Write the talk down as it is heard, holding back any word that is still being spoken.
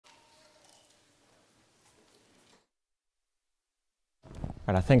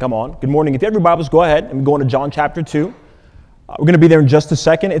All right, I think I'm on. Good morning. If you have your Bibles, go ahead and go into John chapter 2. We're going to be there in just a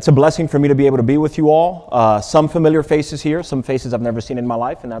second. It's a blessing for me to be able to be with you all. Some familiar faces here, some faces I've never seen in my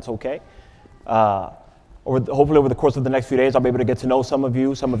life, and that's okay. Hopefully over the course of the next few days, I'll be able to get to know some of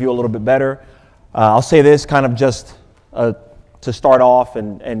you a little bit better. I'll say this kind of just to start off,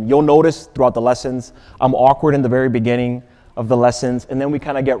 and you'll notice throughout the lessons, I'm awkward in the very beginning of the lessons, and then we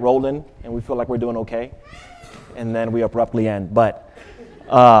kind of get rolling, and we feel like we're doing okay, and then we abruptly end. But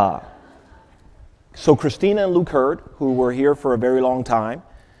so Christina and Luke Hurd, who were here for a very long time,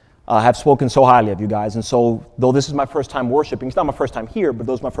 have spoken so highly of you guys. And so, though this is my first time worshiping, it's not my first time here, but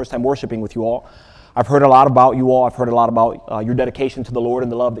this is my first time worshiping with you all. I've heard a lot about you all. I've heard a lot about your dedication to the Lord and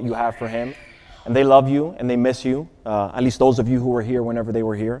the love that you have for Him. And they love you and they miss you. At least those of you who were here whenever they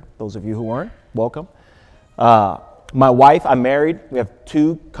were here. Those of you who weren't, welcome. My wife, I'm married. We have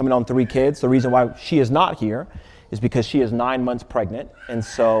 2 coming on 3 kids. The reason why she is not here is because she is 9 months pregnant. And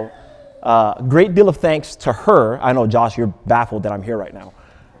so a great deal of thanks to her. I know, Josh, you're baffled that I'm here right now.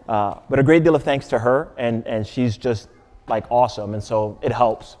 But a great deal of thanks to her. And she's just like awesome. And so it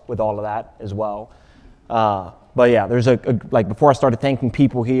helps with all of that as well. But yeah, there's like before I started thanking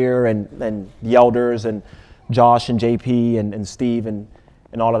people here and the elders and Josh and JP and Steve and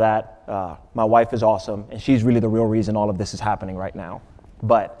all of that, my wife is awesome. And she's really the real reason all of this is happening right now.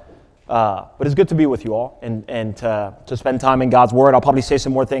 But it's good to be with you all and to spend time in God's Word. I'll probably say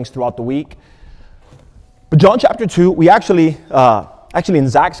some more things throughout the week. But John chapter 2, we actually in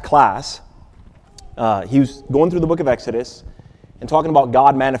Zach's class, he was going through the book of Exodus and talking about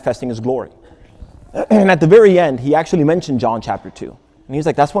God manifesting His glory. And at the very end, he actually mentioned John chapter 2. And he's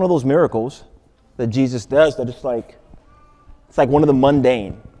like, that's one of those miracles that Jesus does that it's like one of the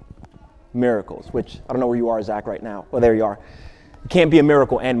mundane miracles, which I don't know where you are, Zach, right now. Well, there you are. It can't be a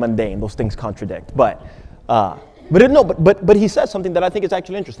miracle and mundane. Those things contradict. But he says something that I think is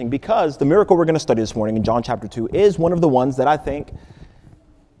actually interesting, because the miracle we're going to study this morning in John chapter 2 is one of the ones that I think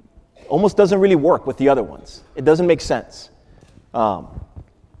almost doesn't really work with the other ones. It doesn't make sense. But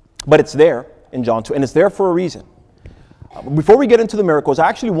it's there in John 2, and it's there for a reason. Before we get into the miracles, I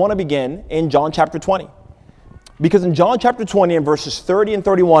actually want to begin in John chapter 20. Because in John chapter 20 and verses 30 and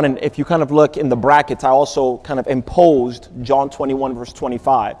 31, and if you kind of look in the brackets, I also kind of imposed John 21 verse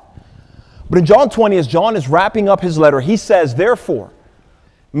 25. But in John 20, as John is wrapping up his letter, he says, therefore,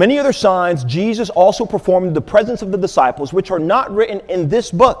 many other signs Jesus also performed in the presence of the disciples, which are not written in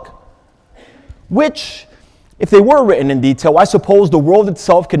this book, which, if they were written in detail, I suppose the world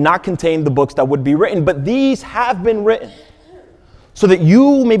itself could not contain the books that would be written. But these have been written so that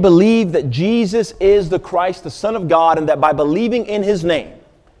you may believe that Jesus is the Christ, the Son of God, and that by believing in His name,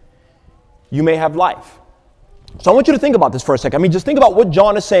 you may have life. So I want you to think about this for a second. I mean, just think about what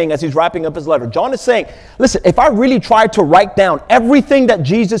John is saying as he's wrapping up his letter. John is saying, listen, if I really tried to write down everything that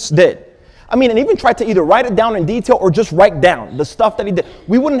Jesus did, and even tried to either write it down in detail or just write down the stuff that He did,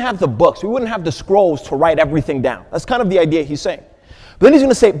 we wouldn't have the books, we wouldn't have the scrolls to write everything down. That's kind of the idea he's saying. But then he's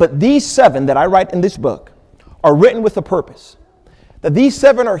going to say, but these 7 that I write in this book are written with a purpose. That these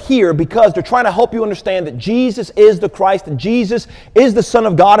 7 are here because they're trying to help you understand that Jesus is the Christ, and Jesus is the Son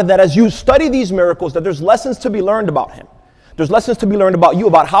of God, and that as you study these miracles, that there's lessons to be learned about Him. There's lessons to be learned about you,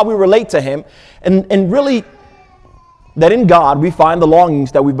 about how we relate to Him, and really that in God we find the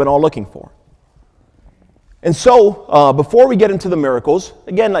longings that we've been all looking for. And so, before we get into the miracles,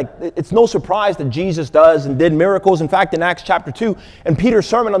 again, it's no surprise that Jesus does and did miracles. In fact, in Acts chapter 2, in Peter's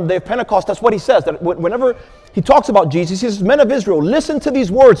sermon on the day of Pentecost, that's what he says, that whenever he talks about Jesus, he says, men of Israel, listen to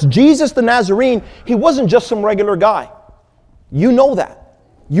these words. Jesus the Nazarene, He wasn't just some regular guy. You know that.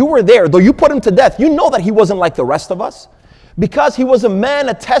 You were there. Though you put Him to death, you know that He wasn't like the rest of us. Because He was a man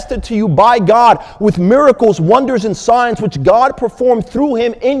attested to you by God with miracles, wonders, and signs which God performed through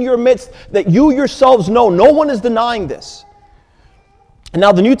Him in your midst, that you yourselves know. No one is denying this. And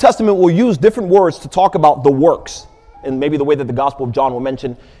now the New Testament will use different words to talk about the works. And maybe the way that the Gospel of John will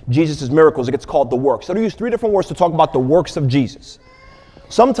mention Jesus' miracles, it gets called the works. So they use 3 different words to talk about the works of Jesus.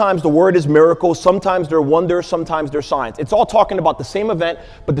 Sometimes the word is miracles, sometimes they're wonders, sometimes they're signs. It's all talking about the same event,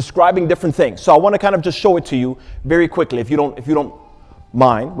 but describing different things. So I want to kind of just show it to you very quickly, if you don't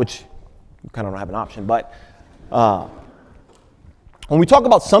mind, which you kind of don't have an option. But when we talk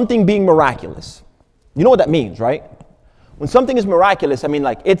about something being miraculous, you know what that means, right? When something is miraculous,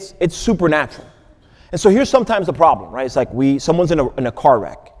 it's supernatural. And so here's sometimes the problem, right? It's like someone's in a car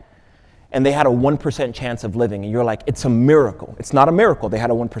wreck, and they had a 1% chance of living, and you're like, it's a miracle. It's not a miracle. They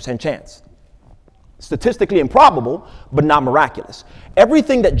had a 1% chance. Statistically improbable, but not miraculous.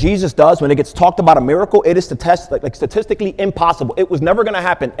 Everything that Jesus does when it gets talked about a miracle, it is statistically impossible. It was never going to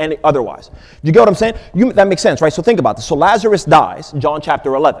happen any otherwise. You get what I'm saying? That makes sense, right? So think about this. So Lazarus dies, John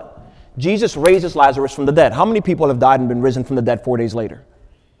chapter 11. Jesus raises Lazarus from the dead. How many people have died and been risen from the dead 4 days later?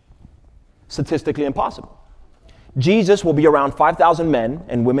 Statistically impossible. Jesus will be around 5,000 men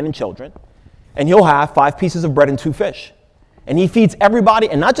and women and children, and he'll have 5 pieces of bread and 2 fish. And he feeds everybody,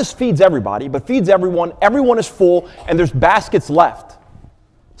 and not just feeds everybody, but feeds everyone. Everyone is full, and there's baskets left.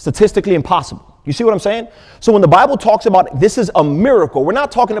 Statistically impossible. You see what I'm saying? So when the Bible talks about this is a miracle, we're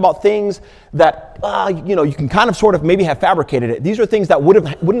not talking about things that, you can kind of sort of maybe have fabricated it. These are things that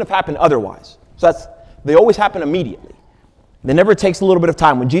wouldn't have happened otherwise. So they always happen immediately. It never takes a little bit of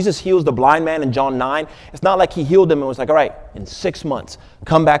time. When Jesus heals the blind man in John 9, it's not like he healed him and was like, all right, in 6 months,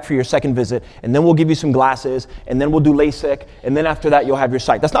 come back for your second visit, and then we'll give you some glasses, and then we'll do LASIK, and then after that, you'll have your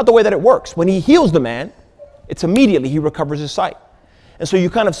sight. That's not the way that it works. When he heals the man, it's immediately he recovers his sight. And so you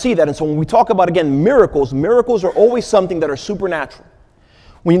kind of see that. And so when we talk about, again, miracles are always something that are supernatural.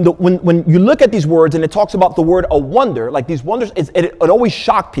 When you look at these words and it talks about the word a wonder, like these wonders, it always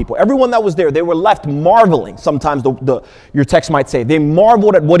shocked people. Everyone that was there, they were left marveling. Sometimes your text might say, they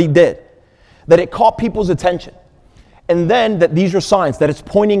marveled at what he did, that it caught people's attention. And then that these are signs, that it's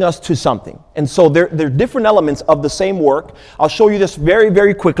pointing us to something. And so they're different elements of the same work. I'll show you this very,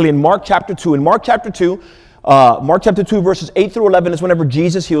 very quickly in Mark chapter 2. In Mark chapter 2 verses 8 through 11 is whenever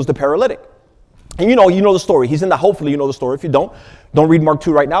Jesus heals the paralytic. And you know the story. Hopefully you know the story. If you don't read Mark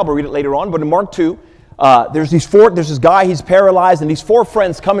 2 right now, but read it later on. But in Mark 2, there's this guy, he's paralyzed, and these 4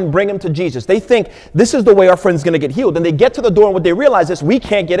 friends come and bring him to Jesus. They think this is the way our friend's going to get healed. And they get to the door, and what they realize is we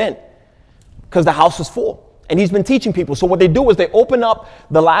can't get in because the house is full. And he's been teaching people. So what they do is they open up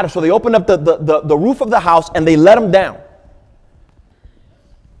the ladder. So they open up the roof of the house, and they let him down.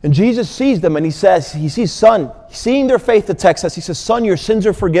 And Jesus sees them, and he sees, son, seeing their faith, the text says, he says, son, your sins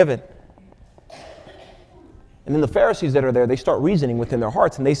are forgiven. And then the Pharisees that are there, they start reasoning within their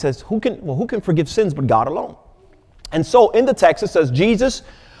hearts, and they says, who can forgive sins but God alone? And so in the text it says,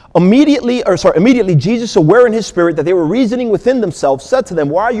 immediately Jesus, aware in his spirit that they were reasoning within themselves, said to them,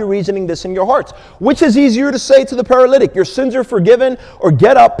 why are you reasoning this in your hearts? Which is easier to say to the paralytic, your sins are forgiven, or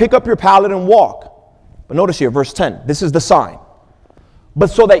get up, pick up your pallet and walk? But notice here, verse 10, this is the sign.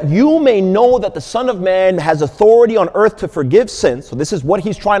 But so that you may know that the Son of Man has authority on earth to forgive sins. So this is what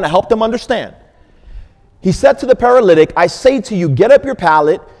he's trying to help them understand. He said to the paralytic, I say to you, pick up your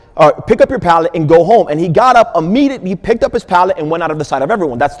pallet and go home. And he got up immediately, picked up his pallet and went out of the sight of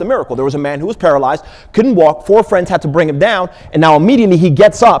everyone. That's the miracle. There was a man who was paralyzed, couldn't walk. 4 friends had to bring him down. And now immediately he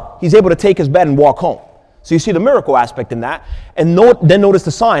gets up. He's able to take his bed and walk home. So you see the miracle aspect in that. And then notice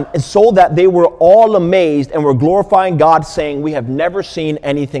the sign. And so that they were all amazed and were glorifying God, saying, we have never seen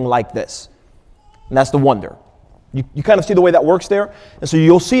anything like this. And that's the wonder. You kind of see the way that works there? And so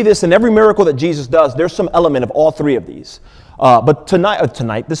you'll see this in every miracle that Jesus does. There's some element of all 3 of these. But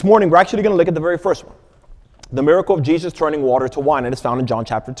this morning, we're actually going to look at the very first one. The miracle of Jesus turning water to wine, and it's found in John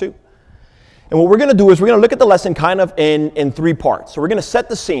chapter 2. And what we're going to do is we're going to look at the lesson kind of in 3 parts. So we're going to set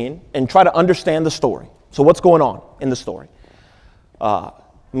the scene and try to understand the story. So what's going on in the story?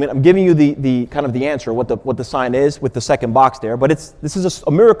 I'm giving you the kind of the answer, what the sign is with the second box there. But this is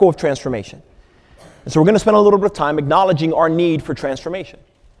a miracle of transformation. And so we're going to spend a little bit of time acknowledging our need for transformation.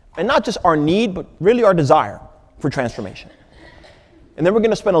 And not just our need, but really our desire for transformation. And then we're going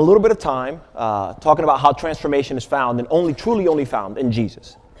to spend a little bit of time talking about how transformation is found and truly only found in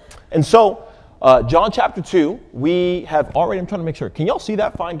Jesus. And so, John chapter 2, we have already, I'm trying to make sure. Can y'all see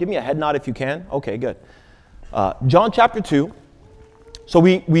that fine? Give me a head nod if you can. Okay, good. John chapter 2. So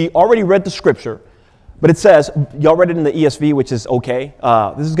we already read the scripture. But it says, y'all read it in the ESV, which is okay.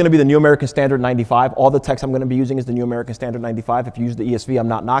 This is going to be the New American Standard 95. All the text I'm going to be using is the New American Standard 95. If you use the ESV, I'm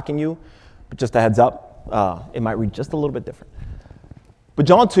not knocking you, but just a heads up. It might read just a little bit different. But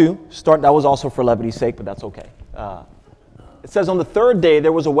John 2, that was also for levity's sake, but that's okay. It says, on the 3rd day,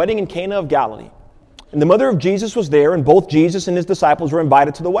 there was a wedding in Cana of Galilee. And the mother of Jesus was there, and both Jesus and his disciples were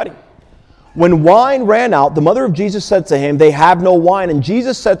invited to the wedding. When wine ran out, the mother of Jesus said to him, they have no wine. And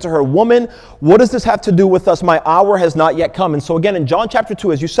Jesus said to her, woman, what does this have to do with us? My hour has not yet come. And so again, in John chapter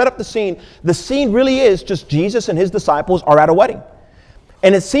 2, as you set up the scene really is just Jesus and his disciples are at a wedding.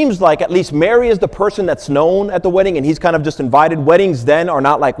 And it seems like at least Mary is the person that's known at the wedding, and he's kind of just invited. Weddings then are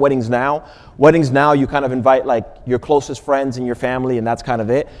not like weddings now. Weddings now, you kind of invite like your closest friends and your family, and that's kind of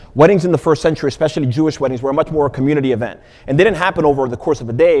it. Weddings in the first century, especially Jewish weddings, were much more a community event. And they didn't happen over the course of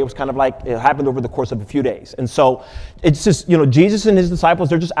a day. It was kind of like it happened over the course of a few days. And so it's just, Jesus and his disciples,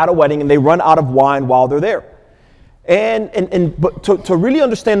 they're just at a wedding, and they run out of wine while they're there. But to really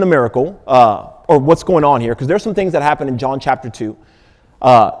understand the miracle, or what's going on here, because there's some things that happen in John chapter 2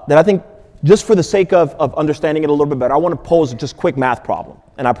 that I think, just for the sake of understanding it a little bit better, I want to pose a just quick math problem.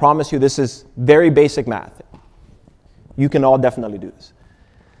 And I promise you this is very basic math. You can all definitely do this.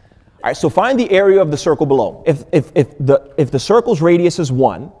 All right, so find the area of the circle below. If the circle's radius is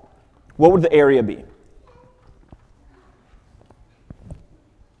 1, what would the area be?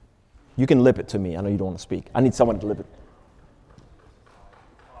 You can lip it to me. I know you don't want to speak. I need someone to lip it.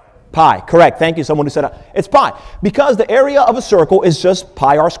 Pi, correct. Thank you, someone who said it's pi. Because the area of a circle is just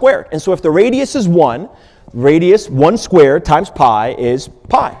pi r squared. And so if the radius is 1, radius 1 squared times pi is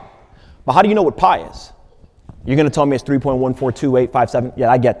pi. But how do you know what pi is? You're going to tell me it's 3.142857?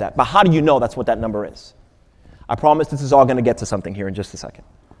 Yeah, I get that. But how do you know that's what that number is? I promise this is all going to get to something here in just a second.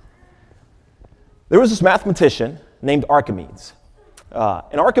 There was this mathematician named Archimedes.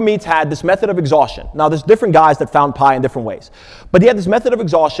 And Archimedes had this method of exhaustion. Now, there's different guys that found pi in different ways. But he had this method of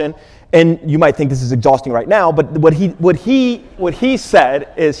exhaustion, and you might think this is exhausting right now, but what he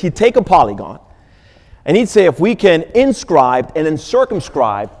said is he'd take a polygon, and he'd say if we can inscribe and then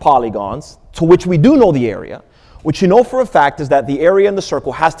circumscribe polygons to which we do know the area, which you know for a fact is that the area in the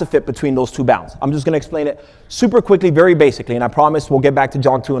circle has to fit between those two bounds. I'm just going to explain it super quickly, very basically, and I promise we'll get back to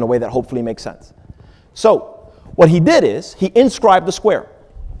John 2 in a way that hopefully makes sense. So, what he did is he inscribed the square,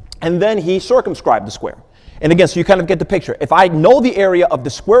 and then he circumscribed the square. And again, so you kind of get the picture. If I know the area of the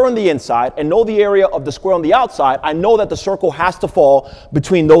square on the inside and know the area of the square on the outside, I know that the circle has to fall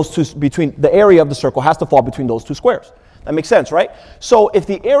between those two, the area of the circle has to fall between those two squares. That makes sense, right? So if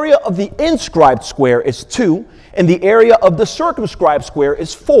the area of the inscribed square is 2 and the area of the circumscribed square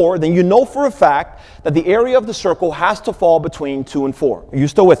is 4, then you know for a fact that the area of the circle has to fall between 2 and 4. Are you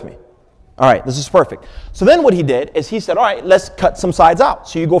still with me? All right, this is perfect. So then what he did is he said, all right, let's cut some sides out.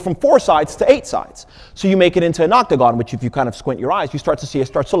 So you go from 4 sides to 8 sides. So you make it into an octagon, which if you kind of squint your eyes, you start to see it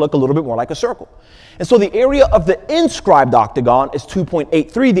starts to look a little bit more like a circle. And so the area of the inscribed octagon is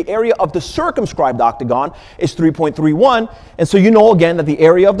 2.83. The area of the circumscribed octagon is 3.31. And so you know again that the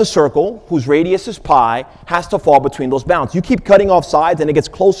area of the circle, whose radius is pi, has to fall between those bounds. You keep cutting off sides and it gets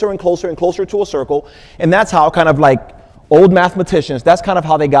closer and closer and closer to a circle. And that's how kind of like old mathematicians, that's kind of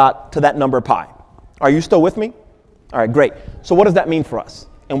how they got to that number pi. Are you still with me? All right, great. So what does that mean for us?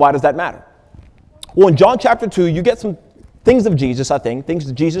 And why does that matter? Well, in John chapter 2, you get some things of Jesus, I think, things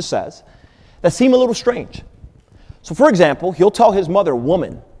that Jesus says, that seem a little strange. So for example, he'll tell his mother,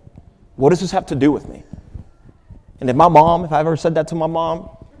 woman, what does this have to do with me? And if I ever said that to my mom,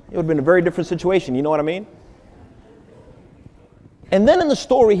 it would have been a very different situation, you know what I mean? And then in the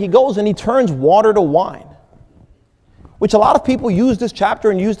story, he goes and he turns water to wine, which a lot of people use this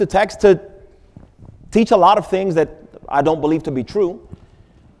chapter and use the text to teach a lot of things that I don't believe to be true,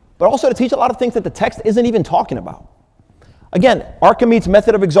 but also to teach a lot of things that the text isn't even talking about. Again, Archimedes'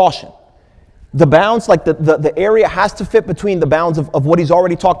 method of exhaustion. The bounds, like the area has to fit between the bounds of what he's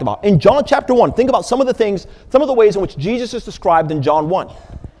already talked about. In John chapter 1, think about some of the ways in which Jesus is described in John 1.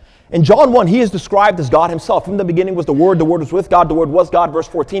 In John 1, he is described as God himself. From the beginning was the Word was with God, the Word was God. Verse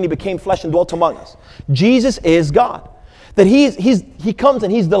 14, he became flesh and dwelt among us. Jesus is God. That he comes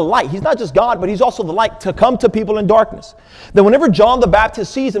and he's the light. He's not just God, but he's also the light to come to people in darkness. That whenever John the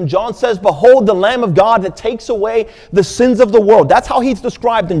Baptist sees him, John says, behold the Lamb of God that takes away the sins of the world. That's how he's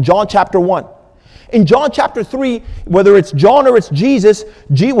described in John chapter 1. In John chapter 3, whether it's John or it's Jesus,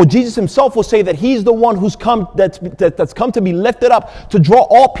 Jesus himself will say that he's the one who's come, that's come to be lifted up to draw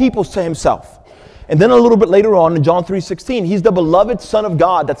all peoples to himself. And then a little bit later on in John 3:16, he's the beloved Son of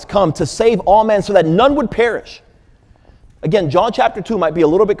God that's come to save all men so that none would perish. Again, John chapter 2 might be a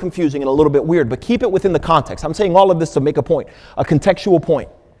little bit confusing and a little bit weird, but keep it within the context. I'm saying all of this to make a point, a contextual point.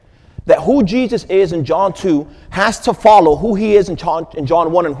 That who Jesus is in John 2 has to follow who he is in John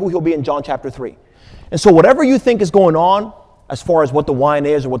 1 and who he'll be in John chapter 3. And so whatever you think is going on as far as what the wine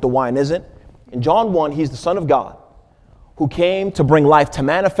is or what the wine isn't, in John 1, he's the Son of God who came to bring life, to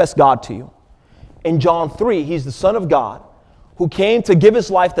manifest God to you. In John 3, he's the Son of God who came to give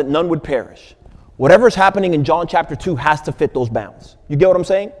his life that none would perish. Whatever's happening in John chapter 2 has to fit those bounds. You get what I'm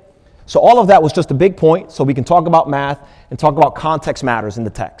saying? So all of that was just a big point so we can talk about math and talk about context matters in the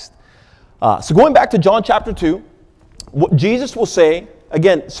text. So going back to John chapter 2, what Jesus will say,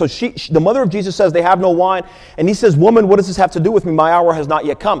 again, so the mother of Jesus says they have no wine, and he says, woman, what does this have to do with me? My hour has not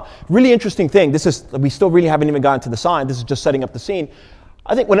yet come. Really interesting thing. We still really haven't even gotten to the sign. This is just setting up the scene.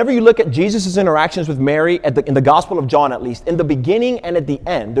 I think whenever you look at Jesus' interactions with Mary, in the Gospel of John at least, in the beginning and at the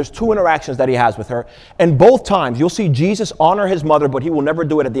end, there's 2 interactions that he has with her. And both times you'll see Jesus honor his mother, but he will never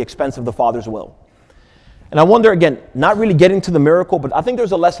do it at the expense of the Father's will. And I wonder, again, not really getting to the miracle, but I think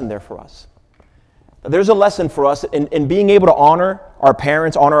there's a lesson there for us. There's a lesson for us in being able to honor our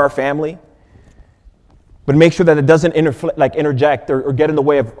parents, honor our family. but make sure that it doesn't interject or get in the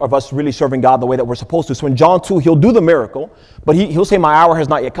way of us really serving God the way that we're supposed to. So in John 2, he'll do the miracle, but he'll say, my hour has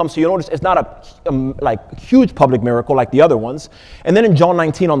not yet come. So you notice it's not a huge public miracle like the other ones. And then in John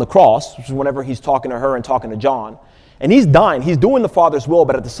 19 on the cross, which is whenever he's talking to her and talking to John, and he's dying, he's doing the Father's will,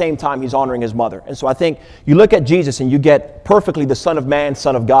 but at the same time, he's honoring his mother. And so I think you look at Jesus and you get perfectly the Son of Man,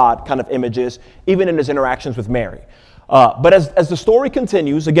 Son of God kind of images, even in his interactions with Mary. But as the story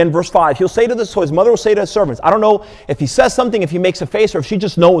continues, again, verse 5, so his mother will say to his servants, I don't know if he says something, if he makes a face, or if she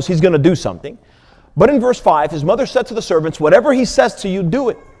just knows he's going to do something. But in verse 5, his mother said to the servants, whatever he says to you, do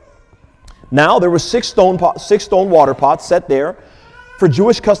it. Now there were six stone water pots set there for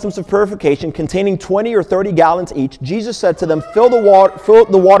Jewish customs of purification, containing 20 or 30 gallons each. Jesus said to them, fill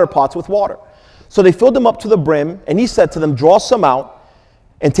the water pots with water. So they filled them up to the brim, and he said to them, draw some out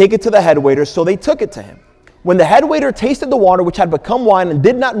and take it to the head waiter. So they took it to him. When the head waiter tasted the water, which had become wine, and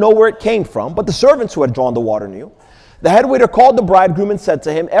did not know where it came from, but the servants who had drawn the water knew, the head waiter called the bridegroom and said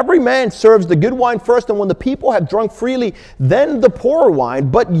to him, every man serves the good wine first, and when the people have drunk freely, then the poorer wine,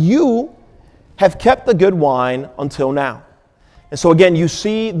 but you have kept the good wine until now. And so again, you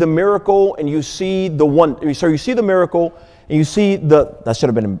see the miracle, and you see the one. So you see the miracle, and you see that should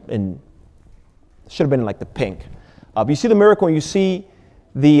have been in like the pink. But you see the miracle, and you see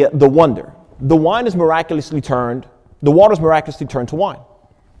the wonder. The wine is miraculously turned. The water is miraculously turned to wine.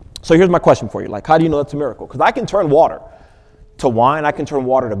 So here's my question for you: like, how do you know that's a miracle? Because I can turn water to wine. I can turn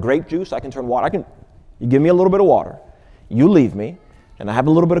water to grape juice. I can turn water. You give me a little bit of water, you leave me, and I have a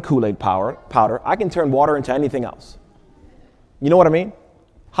little bit of Kool-Aid powder. I can turn water into anything else. You know what I mean?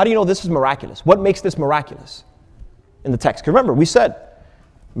 How do you know this is miraculous? What makes this miraculous in the text? Because remember, we said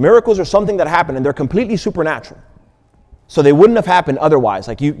miracles are something that happen and they're completely supernatural. So they wouldn't have happened otherwise.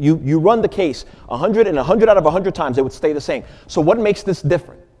 Like you run the case 100 and 100 out of 100 times, they would stay the same. So what makes this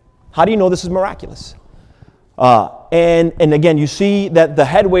different? How do you know this is miraculous? And again, you see that the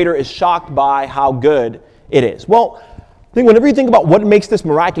head waiter is shocked by how good it is. Well, I think whenever you think about what makes this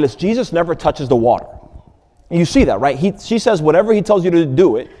miraculous, Jesus never touches the water. And you see that, right? She says whatever he tells you to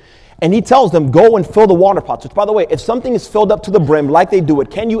do it. And he tells them, go and fill the water pots. Which, by the way, if something is filled up to the brim like they do it,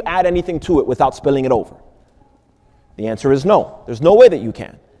 can you add anything to it without spilling it over? The answer is no. There's no way that you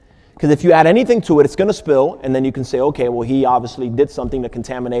can. Because if you add anything to it, it's going to spill. And then you can say, okay, well, he obviously did something to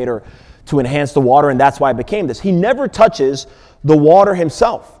contaminate or to enhance the water, and that's why it became this. He never touches the water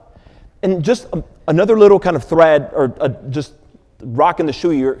himself. And just another little kind of thread or just rocking the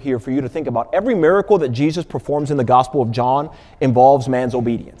shoe here for you to think about. Every miracle that Jesus performs in the Gospel of John involves man's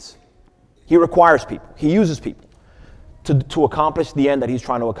obedience. He requires people. He uses people to accomplish the end that he's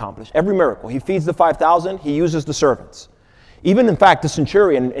trying to accomplish. Every miracle. He feeds the 5,000. He uses the servants. Even, in fact, the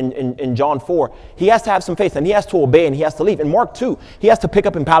centurion in John 4, he has to have some faith, and he has to obey, and he has to leave. In Mark 2, he has to pick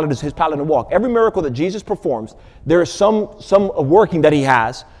up his pallet and walk. Every miracle that Jesus performs, there is some working that he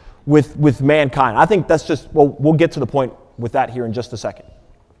has with mankind. I think that's just, well, we'll get to the point with that here in just a second.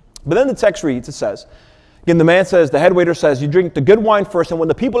 But then the text reads, it says, again, the head waiter says, you drink the good wine first, and when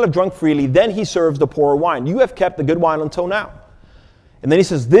the people have drunk freely, then he serves the poorer wine. You have kept the good wine until now. And then he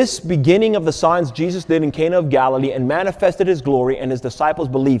says, this beginning of the signs Jesus did in Cana of Galilee and manifested his glory, and his disciples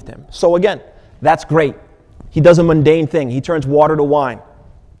believed him. So again, that's great. He does a mundane thing. He turns water to wine.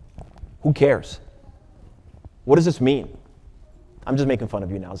 Who cares? What does this mean? I'm just making fun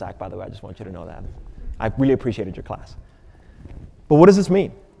of you now, Zach, by the way. I just want you to know that. I really appreciated your class. But what does this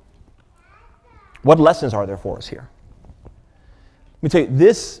mean? What lessons are there for us here? Let me tell you,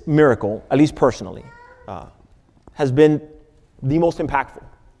 this miracle, at least personally, has been the most impactful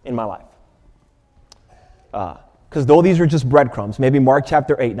in my life. Because though these are just breadcrumbs, maybe Mark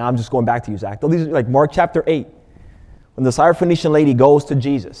chapter 8, now I'm just going back to you, Zach. Though these are like Mark chapter 8, when the Syrophoenician lady goes to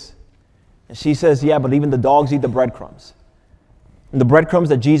Jesus, and she says, yeah, but even the dogs eat the breadcrumbs. And the breadcrumbs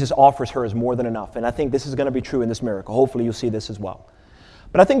that Jesus offers her is more than enough. And I think this is going to be true in this miracle. Hopefully you'll see this as well.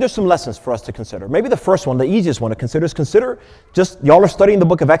 But I think there's some lessons for us to consider. Maybe the first one, the easiest one to consider is y'all are studying the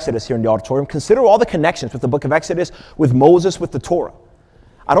book of Exodus here in the auditorium. Consider all the connections with the book of Exodus, with Moses, with the Torah.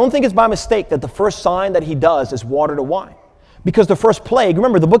 I don't think it's by mistake that the first sign that he does is water to wine. Because the first plague,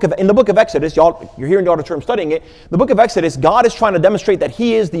 remember in the book of Exodus, you're here in the auditorium studying it, the book of Exodus, God is trying to demonstrate that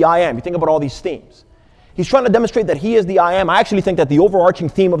he is the I am. You think about all these themes. He's trying to demonstrate that he is the I am. I actually think that the overarching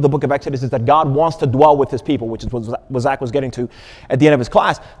theme of the book of Exodus is that God wants to dwell with his people, which is what Zach was getting to at the end of his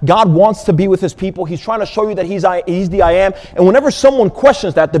class. God wants to be with his people. He's trying to show you that he's the I am. And whenever someone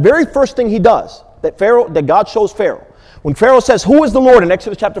questions that, the very first thing he does, that God shows Pharaoh, when Pharaoh says, who is the Lord in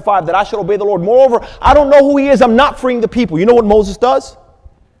Exodus chapter 5, that I should obey the Lord. Moreover, I don't know who he is. I'm not freeing the people. You know what Moses does?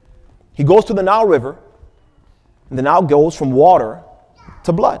 He goes to the Nile River, and the Nile goes from water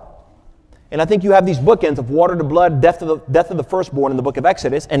to blood. And I think you have these bookends of water to blood, death of the firstborn in the book of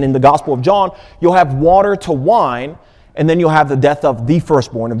Exodus. And in the Gospel of John, you'll have water to wine, and then you'll have the death of the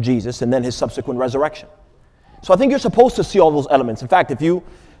firstborn of Jesus, and then his subsequent resurrection. So I think you're supposed to see all those elements. In fact, if you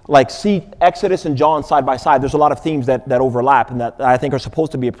see Exodus and John side by side, there's a lot of themes that overlap and that I think are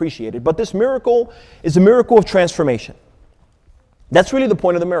supposed to be appreciated. But this miracle is a miracle of transformation. That's really the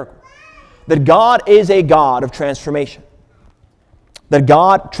point of the miracle. That God is a God of transformation. That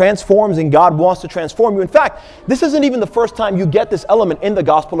God transforms and God wants to transform you. In fact, this isn't even the first time you get this element in the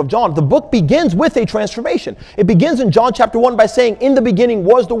Gospel of John. The book begins with a transformation. It begins in John chapter 1 by saying, in the beginning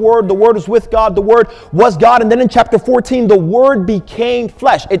was the Word was with God, the Word was God. And then in chapter 14, the Word became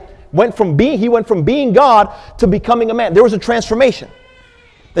flesh. He went from being God to becoming a man. There was a transformation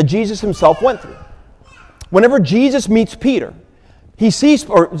that Jesus himself went through. Whenever Jesus meets Peter, he sees,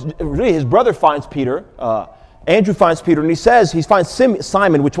 or really his brother finds Peter, Andrew finds Peter, and he finds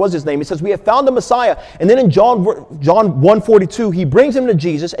Simon, which was his name. He says, we have found the Messiah. And then in John 1:42, he brings him to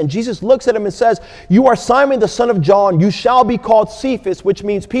Jesus, and Jesus looks at him and says, you are Simon, the son of John. You shall be called Cephas, which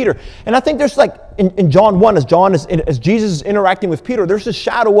means Peter. And I think there's in John 1, as Jesus is interacting with Peter, there's a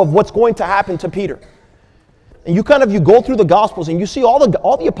shadow of what's going to happen to Peter. And you go through the Gospels, and you see all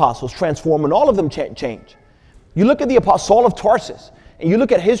the apostles transform, and all of them change. You look at the apostle Saul of Tarsus, and you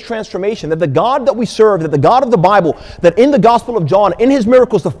look at his transformation, that the God that we serve, that the God of the Bible, that in the Gospel of John, in his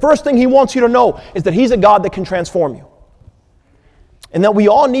miracles, the first thing he wants you to know is that he's a God that can transform you. And that we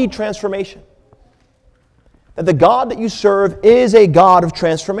all need transformation. That the God that you serve is a God of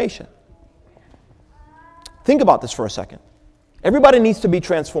transformation. Think about this for a second. Everybody needs to be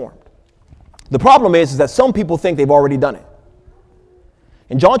transformed. The problem is that some people think they've already done it.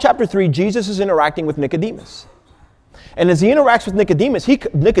 In John chapter 3, Jesus is interacting with Nicodemus. And as he interacts with Nicodemus,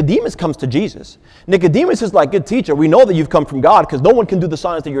 Nicodemus comes to Jesus. Nicodemus is like, good teacher, we know that you've come from God because no one can do the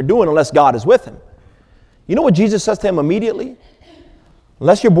signs that you're doing unless God is with him. You know what Jesus says to him immediately?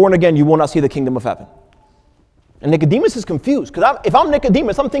 Unless you're born again, you will not see the kingdom of heaven. And Nicodemus is confused because if I'm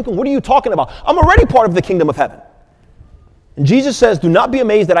Nicodemus, I'm thinking, what are you talking about? I'm already part of the kingdom of heaven. And Jesus says, do not be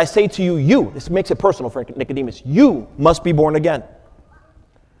amazed that I say to you, this makes it personal for Nicodemus, you must be born again.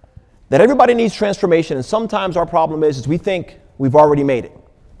 That everybody needs transformation, and sometimes our problem is we think we've already made it.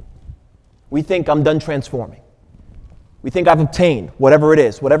 We think I'm done transforming. We think I've obtained whatever it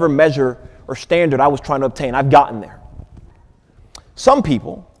is, whatever measure or standard I was trying to obtain, I've gotten there. Some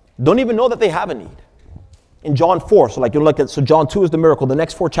people don't even know that they have a need. In John 4, so John 2 is the miracle. The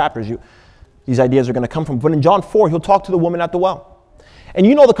next 4 chapters, these ideas are going to come from. But in John 4, he'll talk to the woman at the well. And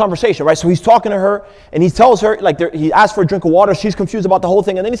you know the conversation, right? So he's talking to her, and he tells her, he asks for a drink of water. She's confused about the whole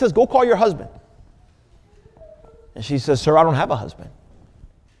thing. And then he says, go call your husband. And she says, sir, I don't have a husband.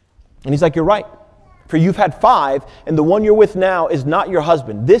 And he's like, you're right. For you've had 5, and the one you're with now is not your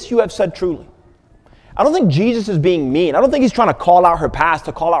husband. This you have said truly. I don't think Jesus is being mean. I don't think he's trying to call out her past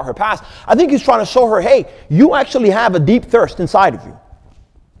to call out her past. I think he's trying to show her, hey, you actually have a deep thirst inside of you.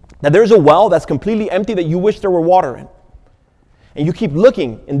 Now there's a well that's completely empty that you wish there were water in. And you keep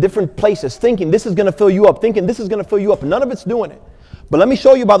looking in different places, thinking this is going to fill you up, thinking this is going to fill you up. None of it's doing it. But let me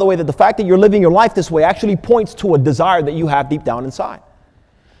show you, by the way, that the fact that you're living your life this way actually points to a desire that you have deep down inside.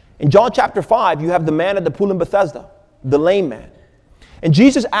 In John chapter 5, you have the man at the pool in Bethesda, the lame man. And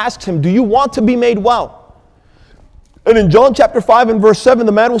Jesus asks him, do you want to be made well? And in John chapter 5 and verse 7,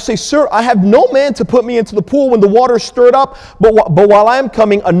 the man will say, sir, I have no man to put me into the pool when the water is stirred up, but while I am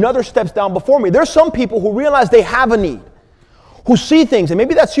coming, another steps down before me. There's some people who realize they have a need, who see things, and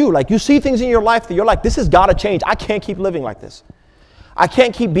maybe that's you, you see things in your life that you're like, this has got to change. I can't keep living like this. I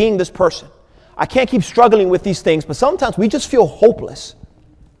can't keep being this person. I can't keep struggling with these things. But sometimes we just feel hopeless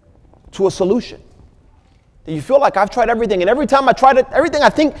to a solution. That you feel like I've tried everything, and every time I tried it, everything I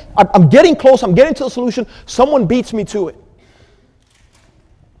think I'm getting close, I'm getting to the solution, someone beats me to it.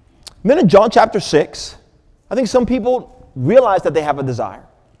 And then in John chapter 6, I think some people realize that they have a desire,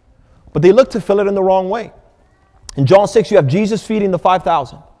 but they look to fill it in the wrong way. In John 6, you have Jesus feeding the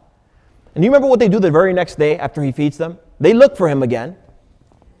 5,000. And you remember what they do the very next day after he feeds them? They look for him again,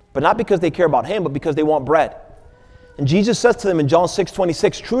 but not because they care about him, but because they want bread. And Jesus says to them in John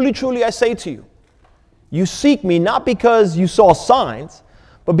 6:26, truly, truly, I say to you, you seek me not because you saw signs,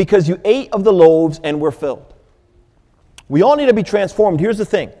 but because you ate of the loaves and were filled. We all need to be transformed. Here's the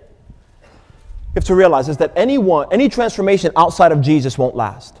thing. You have to realize is that any transformation outside of Jesus won't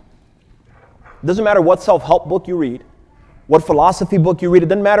last. It doesn't matter what self-help book you read, what philosophy book you read. It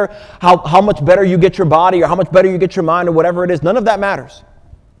doesn't matter how much better you get your body or how much better you get your mind or whatever it is. None of that matters.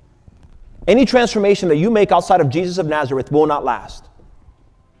 Any transformation that you make outside of Jesus of Nazareth will not last.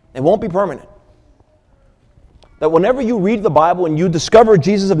 It won't be permanent. that whenever you read the Bible and you discover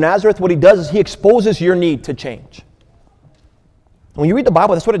Jesus of Nazareth, what he does is he exposes your need to change. When you read the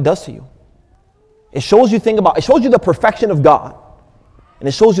Bible, that's what it does to you. It shows you the perfection of God. And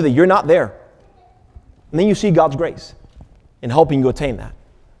it shows you that you're not there. And then you see God's grace in helping you attain that.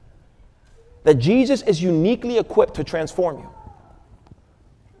 That Jesus is uniquely equipped to transform you.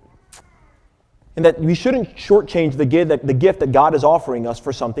 And that we shouldn't shortchange the gift that God is offering us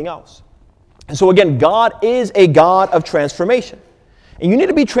for something else. And so again, God is a God of transformation. And you need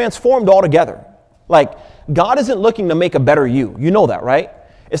to be transformed altogether. Like, God isn't looking to make a better you. You know that, right?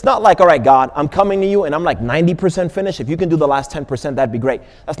 It's not like, all right, God, I'm coming to you and I'm like 90% finished. If you can do the last 10%, that'd be great.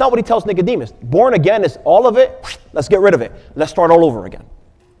 That's not what he tells Nicodemus. Born again is all of it. Let's get rid of it. Let's start all over again.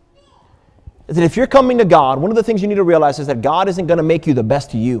 Is that if you're coming to God, one of the things you need to realize is that God isn't going to make you the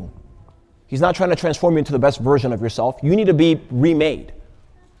best you. He's not trying to transform you into the best version of yourself. You need to be remade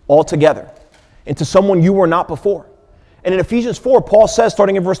altogether into someone you were not before. And in Ephesians 4, Paul says,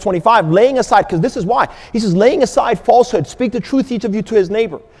 starting in verse 25, laying aside, because this is why. He says, laying aside falsehood, speak the truth each of you to his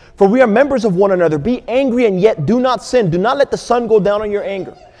neighbor. For we are members of one another. Be angry and yet do not sin. Do not let the sun go down on your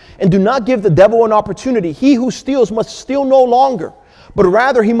anger. And do not give the devil an opportunity. He who steals must steal no longer, but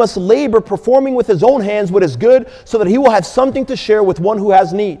rather he must labor, performing with his own hands what is good, so that he will have something to share with one who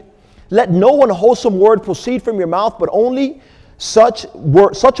has need. Let no unwholesome word proceed from your mouth, but only such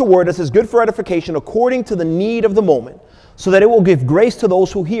a word as is good for edification according to the need of the moment, so that it will give grace to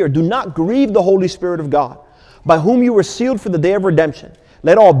those who hear. Do not grieve the Holy Spirit of God, by whom you were sealed for the day of redemption.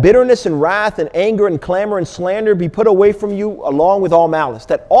 Let all bitterness and wrath and anger and clamor and slander be put away from you, along with all malice.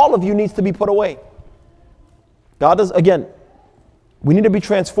 That all of you needs to be put away. God does, again, we need to be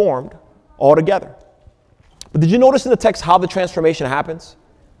transformed altogether. But did you notice in the text how the transformation happens?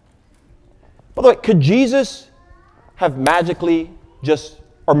 By the way, could Jesus have magically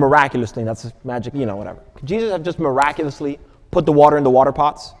or miraculously, that's magic, whatever. Could Jesus have just miraculously put the water in the water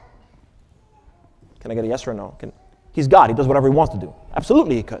pots? Can I get a yes or a no? He's God. He does whatever he wants to do.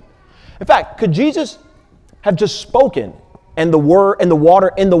 Absolutely he could. In fact, could Jesus have just spoken and the water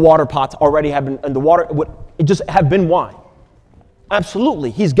in the water pots already have been, and the water would just have been wine?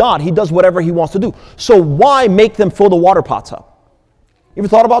 Absolutely. He's God. He does whatever he wants to do. So why make them fill the water pots up? You ever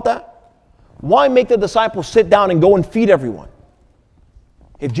thought about that? Why make the disciples sit down and go and feed everyone?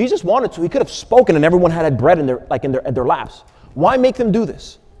 If Jesus wanted to, he could have spoken and everyone had bread in their laps. Why make them do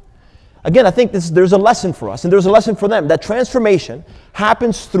this? Again, I think there's a lesson for us and there's a lesson for them. That transformation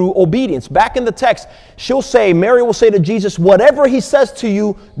happens through obedience. Back in the text, Mary will say to Jesus, whatever he says to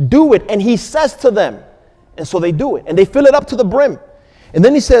you, do it. And he says to them. And so they do it. And they fill it up to the brim. And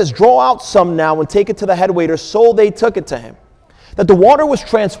then he says, draw out some now and take it to the head waiter. So they took it to him. That the water was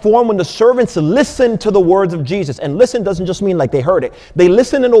transformed when the servants listened to the words of Jesus. And listen doesn't just mean like they heard it. They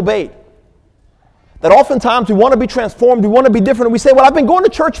listened and obeyed. That oftentimes we want to be transformed, we want to be different, and we say, well, I've been going to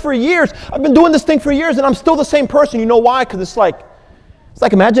church for years. I've been doing this thing for years, and I'm still the same person. You know why? Because it's like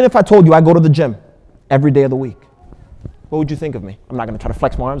imagine if I told you I go to the gym every day of the week. What would you think of me? I'm not going to try to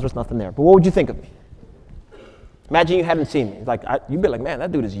flex my arms. There's nothing there. But what would you think of me? Imagine you hadn't seen me. You'd be like, man,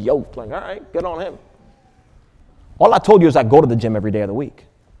 that dude is yoked. Like, all right, good on him. All I told you is I go to the gym every day of the week.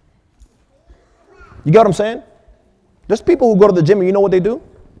 You get what I'm saying? There's people who go to the gym and you know what they do?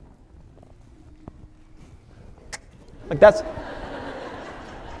 Like that's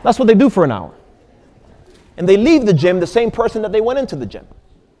what they do for an hour. And they leave the gym the same person that they went into the gym.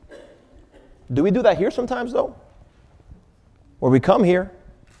 Do we do that here sometimes though? Where we come here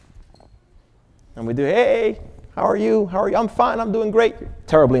and we do, hey, how are you? How are you? I'm fine, I'm doing great.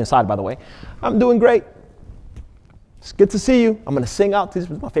 Terribly inside, by the way. I'm doing great. It's good to see you. I'm going to sing out. This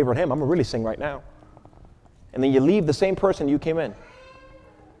is my favorite hymn. I'm going to really sing right now. And then you leave the same person you came in.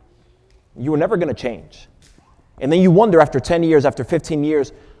 You were never going to change. And then you wonder after 10 years, after 15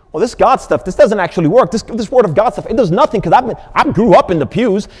 years, well, this God stuff, this doesn't actually work. This word of God stuff, it does nothing because I grew up in the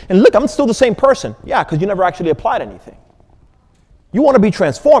pews. And look, I'm still the same person. Yeah, because you never actually applied anything. You want to be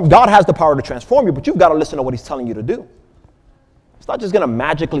transformed. God has the power to transform you, but you've got to listen to what he's telling you to do. It's not just going to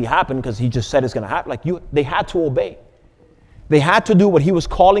magically happen because he just said it's going to happen. They had to obey. They had to do what he was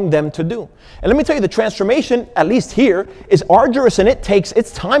calling them to do. And let me tell you, the transformation, at least here, is arduous and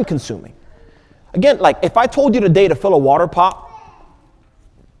it's time consuming. Again, if I told you today to fill a water pot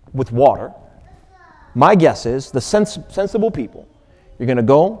with water, my guess is the sensible people, you're going to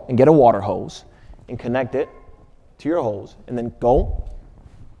go and get a water hose and connect it to your hose and then go.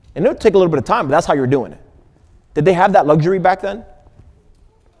 And it'll take a little bit of time, but that's how you're doing it. Did they have that luxury back then?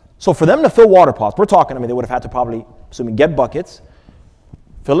 So for them to fill water pots, we're talking, they would have had to probably, get buckets,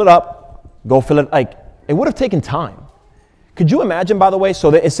 fill it up, go fill it, it would have taken time. Could you imagine, by the way,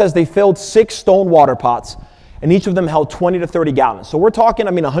 so that it says they filled 6 stone water pots, and each of them held 20 to 30 gallons. So we're talking,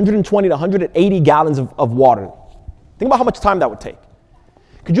 120 to 180 gallons of water. Think about how much time that would take.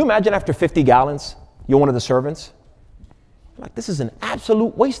 Could you imagine after 50 gallons, you're one of the servants? Like, this is an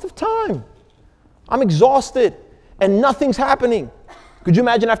absolute waste of time. I'm exhausted and nothing's happening. Could you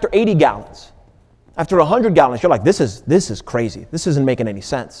imagine after 80 gallons? After 100 gallons, you're like, this is crazy. This isn't making any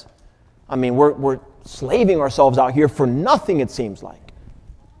sense. We're slaving ourselves out here for nothing, it seems like.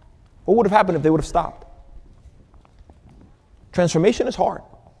 What would have happened if they would have stopped? Transformation is hard.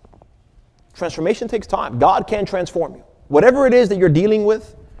 Transformation takes time. God can transform you. Whatever it is that you're dealing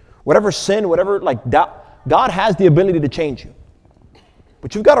with, whatever sin, whatever doubt, God has the ability to change you.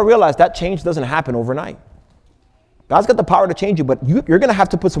 But you've got to realize that change doesn't happen overnight. God's got the power to change you, but you're going to have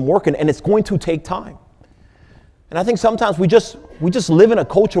to put some work in, and it's going to take time. And I think sometimes we just live in a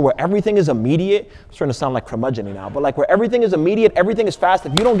culture where everything is immediate. I'm starting to sound like curmudgeon now, but like where everything is immediate, everything is fast.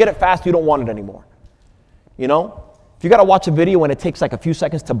 If you don't get it fast, you don't want it anymore. You know? If you got to watch a video and it takes like a few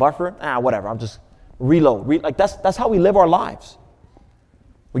seconds to buffer, whatever, I'll just reload. Like that's how we live our lives.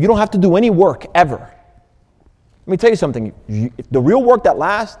 Well, you don't have to do any work ever. Let me tell you something. The real work that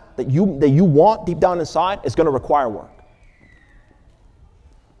lasts, that you want deep down inside, is going to require work.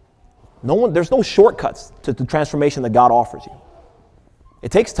 There's no shortcuts to the transformation that God offers you.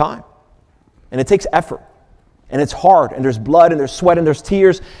 It takes time, and it takes effort, and it's hard, and there's blood, and there's sweat, and there's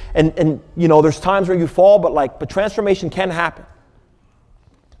tears, and there's times where you fall, but transformation can happen.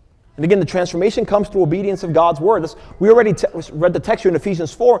 And again, the transformation comes through obedience of God's word. We already read the text here in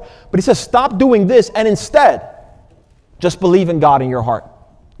Ephesians 4, but he says, stop doing this, and instead, just believe in God in your heart,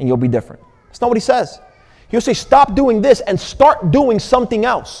 and you'll be different. That's not what he says. He'll say, stop doing this and start doing something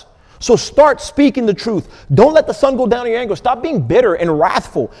else. So start speaking the truth. Don't let the sun go down in your anger. Stop being bitter and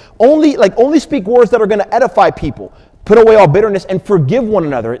wrathful. Only speak words that are going to edify people. Put away all bitterness and forgive one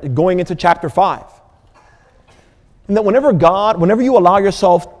another, going into chapter 5. And that whenever you allow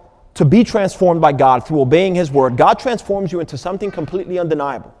yourself to be transformed by God through obeying his word, God transforms you into something completely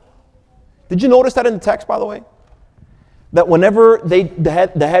undeniable. Did you notice that in the text, by the way? That whenever the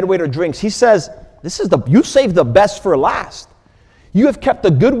head waiter drinks, he says, you saved the best for last. You have kept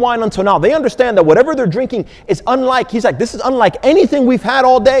the good wine until now. They understand that whatever they're drinking is this is unlike anything we've had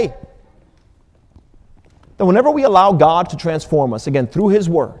all day. That whenever we allow God to transform us, again, through his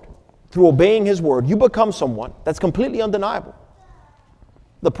word, through obeying his word, you become someone that's completely undeniable.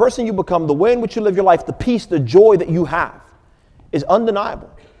 The person you become, the way in which you live your life, the peace, the joy that you have is undeniable.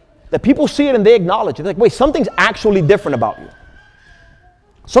 That people see it and they acknowledge it. They're like, wait, something's actually different about you.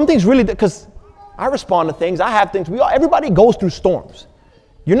 Something's really, because I respond to things, I have things, everybody goes through storms.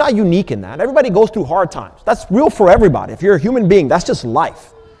 You're not unique in that. Everybody goes through hard times. That's real for everybody. If you're a human being, that's just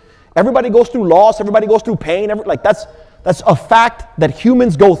life. Everybody goes through loss, everybody goes through pain, that's a fact that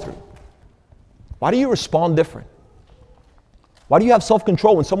humans go through. Why do you respond different? Why do you have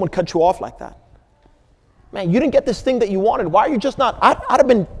self-control when someone cuts you off like that? Man, you didn't get this thing that you wanted. Why are you just not? I'd have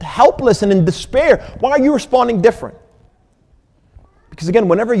been helpless and in despair. Why are you responding different? Because again,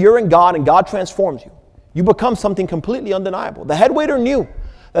 whenever you're in God and God transforms you, you become something completely undeniable. The head waiter knew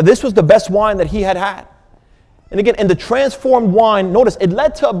that this was the best wine that he had had. And again, in the transformed wine, notice, it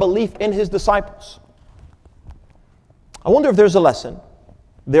led to a belief in his disciples. I wonder if there's a lesson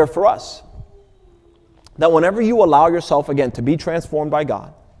there for us. That whenever you allow yourself, again, to be transformed by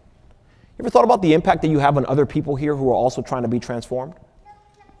God, you ever thought about the impact that you have on other people here who are also trying to be transformed?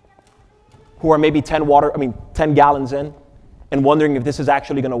 Who are maybe 10 gallons in and wondering if this is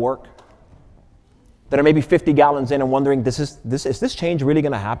actually going to work? That are maybe 50 gallons in and wondering, is this change really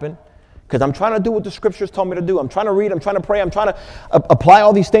going to happen? Because I'm trying to do what the scriptures tell me to do. I'm trying to read, I'm trying to pray, I'm trying to apply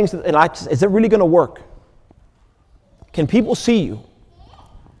all these things, and is it really going to work? Can people see you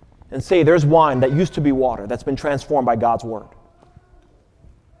and say, there's wine that used to be water that's been transformed by God's word?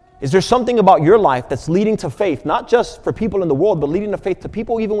 Is there something about your life that's leading to faith, not just for people in the world, but leading to faith to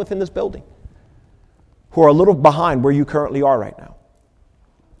people even within this building who are a little behind where you currently are right now?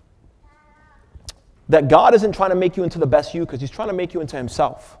 That God isn't trying to make you into the best you, because he's trying to make you into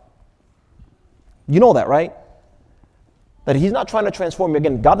himself. You know that, right? That he's not trying to transform you.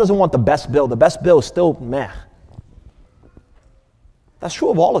 Again, God doesn't want the best Bill. The best Bill is still meh. That's true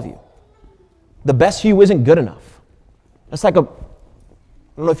of all of you. The best you isn't good enough. It's like I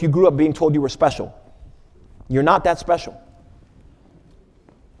don't know if you grew up being told you were special. You're not that special.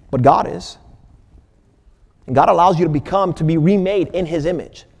 But God is. And God allows you to be remade in his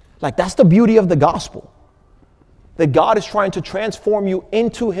image. Like, that's the beauty of the gospel. That God is trying to transform you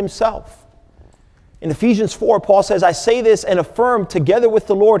into himself. In Ephesians 4, Paul says, I say this and affirm together with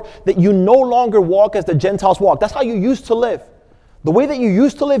the Lord that you no longer walk as the Gentiles walk. That's how you used to live. The way that you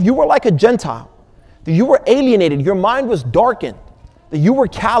used to live, you were like a Gentile. that you were alienated, your mind was darkened, that you were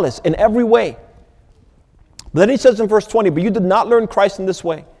callous in every way. But then he says in verse 20, but you did not learn Christ in this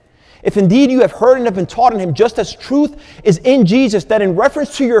way. If indeed you have heard and have been taught in him, just as truth is in Jesus, that in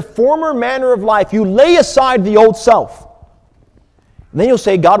reference to your former manner of life, you lay aside the old self. And then you'll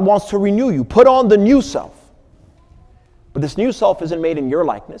say, God wants to renew you. Put on the new self. But this new self isn't made in your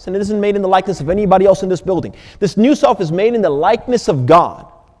likeness, and it isn't made in the likeness of anybody else in this building. This new self is made in the likeness of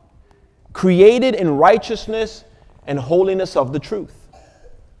God, created in righteousness and holiness of the truth.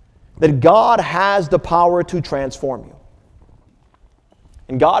 That God has the power to transform you.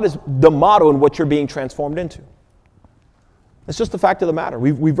 And God is the model in what you're being transformed into. It's just the fact of the matter.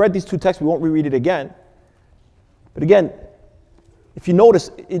 We've read these two texts. We won't reread it again. But again, if you notice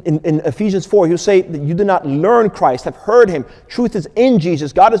in Ephesians 4, he'll say that you did not learn Christ, have heard him. Truth is in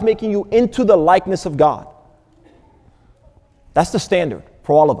Jesus. God is making you into the likeness of God. That's the standard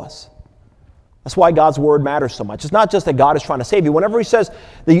for all of us. That's why God's word matters so much. It's not just that God is trying to save you. Whenever he says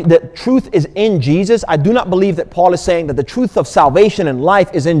that truth is in Jesus, I do not believe that Paul is saying that the truth of salvation and life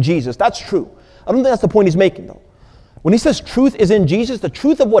is in Jesus. That's true. I don't think that's the point he's making, though. When he says truth is in Jesus, the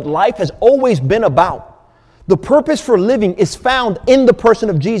truth of what life has always been about, the purpose for living is found in the person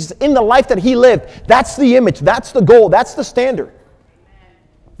of Jesus, in the life that he lived. That's the image. That's the goal. That's the standard.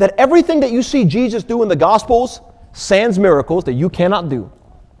 That everything that you see Jesus do in the Gospels, sans miracles that you cannot do,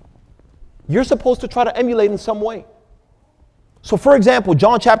 you're supposed to try to emulate in some way. So for example,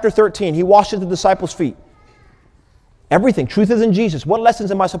 John chapter 13, he washes the disciples' feet. Everything, truth is in Jesus. What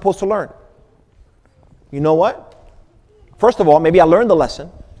lessons am I supposed to learn? You know what? First of all, maybe I learned the lesson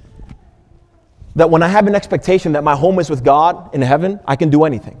that when I have an expectation that my home is with God in heaven, I can do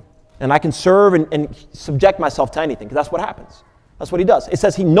anything. And I can serve and subject myself to anything, because that's what happens. That's what he does. It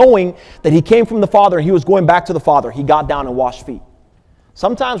says he, knowing that he came from the Father and he was going back to the Father, he got down and washed feet.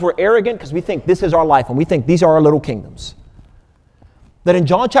 Sometimes we're arrogant because we think this is our life and we think these are our little kingdoms. That in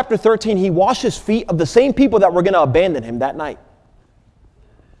John chapter 13, he washes feet of the same people that were going to abandon him that night.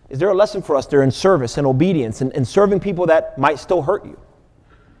 Is there a lesson for us there in service and obedience and serving people that might still hurt you?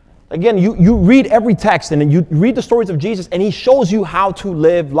 Again, you read every text and you read the stories of Jesus and he shows you how to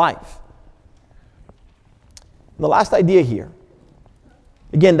live life. And the last idea here,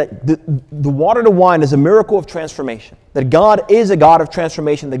 again, that the water to wine is a miracle of transformation. That God is a God of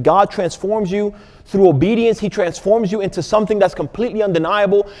transformation. That God transforms you through obedience. He transforms you into something that's completely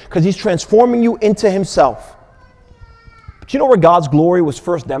undeniable because he's transforming you into himself. But you know where God's glory was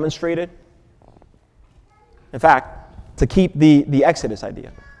first demonstrated? In fact, to keep the Exodus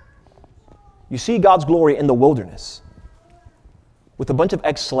idea. You see God's glory in the wilderness with a bunch of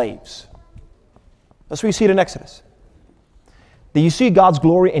ex-slaves. That's where you see it in Exodus. That you see God's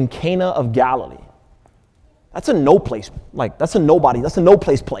glory in Cana of Galilee. That's a no place, that's a nobody, that's a no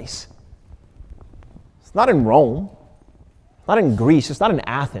place place. It's not in Rome, it's not in Greece, it's not in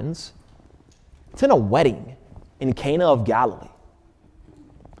Athens. It's in a wedding in Cana of Galilee.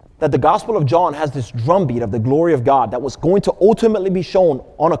 That the Gospel of John has this drumbeat of the glory of God that was going to ultimately be shown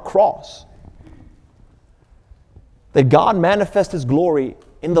on a cross. That God manifests his glory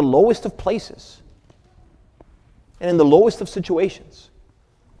in the lowest of places and in the lowest of situations.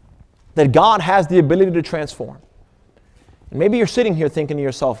 That God has the ability to transform. And maybe you're sitting here thinking to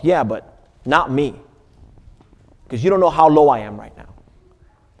yourself, yeah, but not me. Because you don't know how low I am right now.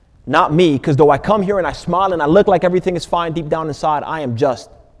 Not me, because though I come here and I smile and I look like everything is fine, deep down inside, I am just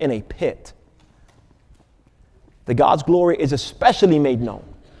in a pit. That God's glory is especially made known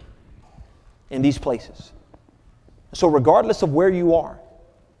in these places. So regardless of where you are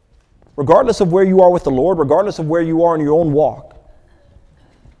with the Lord, regardless of where you are in your own walk,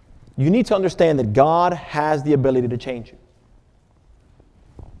 you need to understand that God has the ability to change you.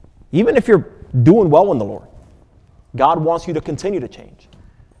 Even if you're doing well in the Lord, God wants you to continue to change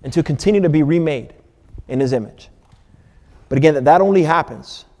and to continue to be remade in his image. But again, that only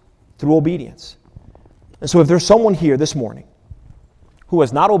happens through obedience. And so if there's someone here this morning who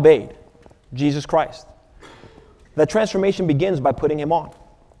has not obeyed Jesus Christ, that transformation begins by putting him on,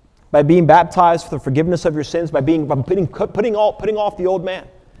 by being baptized for the forgiveness of your sins, by putting off the old man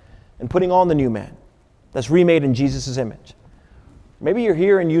and putting on the new man that's remade in Jesus' image. Maybe you're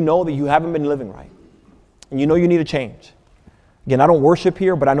here and you know that you haven't been living right, and you know you need a change. Again, I don't worship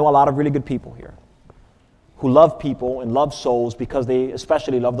here, but I know a lot of really good people here who love people and love souls because they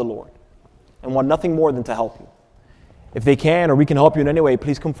especially love the Lord and want nothing more than to help you. If they can or we can help you in any way,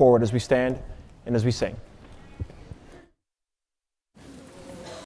 please come forward as we stand and as we sing.